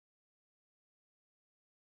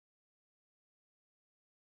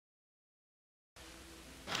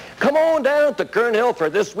Come on down to Kern Hill for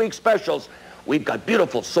this week's specials. We've got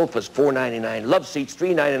beautiful sofas, $4.99, love seats,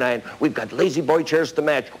 $3.99. We've got lazy boy chairs to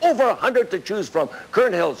match, over 100 to choose from.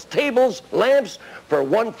 Kern Hill's tables, lamps for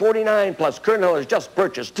 $149, plus Kern Hill has just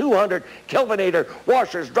purchased 200 Kelvinator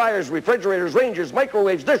washers, dryers, refrigerators, rangers,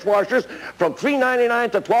 microwaves, dishwashers from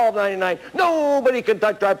 $3.99 to $12.99. Nobody can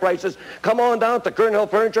touch our prices. Come on down to Kern Hill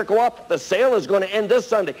Furniture Co-op. The sale is going to end this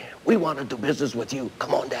Sunday. We want to do business with you.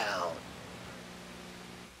 Come on down.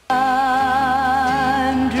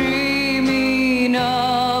 I'm dreaming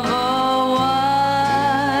of a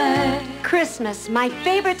white Christmas, my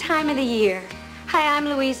favorite time of the year. Hi, I'm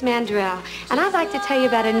Louise Mandrell, and I'd like to tell you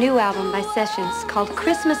about a new album by Sessions called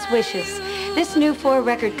Christmas Wishes. This new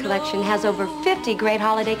 4-record collection has over 50 great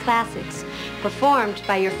holiday classics, performed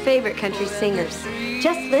by your favorite country singers.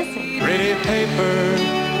 Just listen. Pretty paper,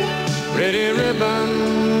 pretty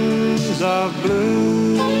ribbons of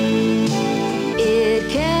blue. It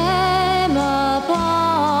came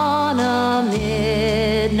upon a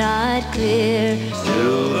midnight clear.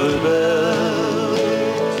 Silver bells,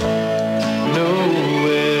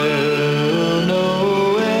 nowhere,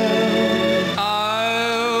 nowhere.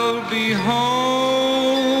 I'll be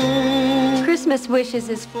home. Christmas Wishes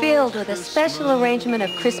is filled with a special arrangement of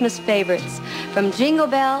Christmas favorites, from jingle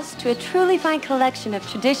bells to a truly fine collection of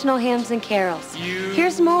traditional hymns and carols.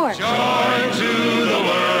 Here's more. Joy to the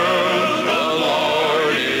world, the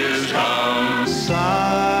Lord is come. Silent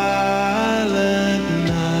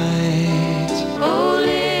night. Oh,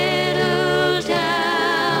 little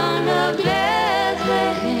town of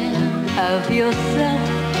Bethlehem, have yourself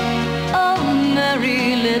a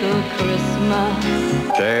merry little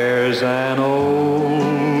Christmas. There's an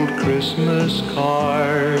old Christmas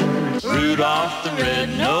card. Rudolph the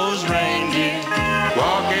red-nosed reindeer,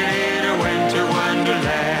 walking in a winter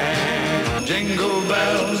wonderland. Jingle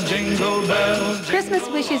bells, jingle bells. Christmas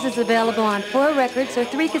Wishes is available on 4 records or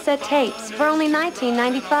 3 cassette tapes for only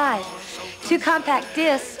 $19.95. 2 compact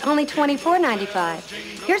discs, only $24.95.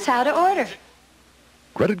 Here's how to order.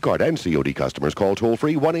 Credit card and COD customers call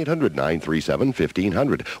toll-free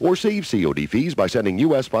 1-800-937-1500 or save COD fees by sending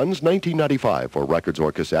U.S. funds $19.95 for records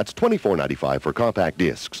or cassettes, $24.95 for compact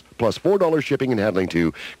discs, plus $4 shipping and handling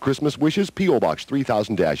to Christmas Wishes, P.O. Box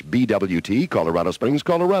 3000-BWT, Colorado Springs,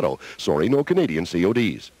 Colorado. Sorry, no Canadian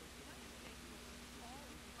CODs.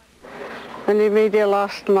 When they made their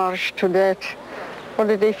last march to death, what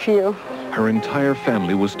did they feel? Her entire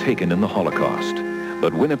family was taken in the Holocaust,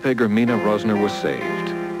 but Winnipegger Mina Rozner was saved.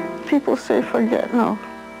 People say forget, no.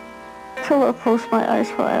 So will close my eyes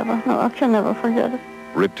forever. No, I can never forget it.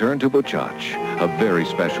 Return to Buchach, a very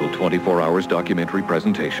special 24 hours documentary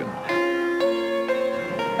presentation.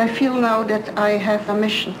 I feel now that I have a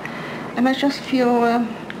mission. And I just feel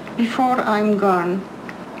before I'm gone,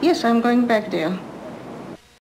 yes, I'm going back there.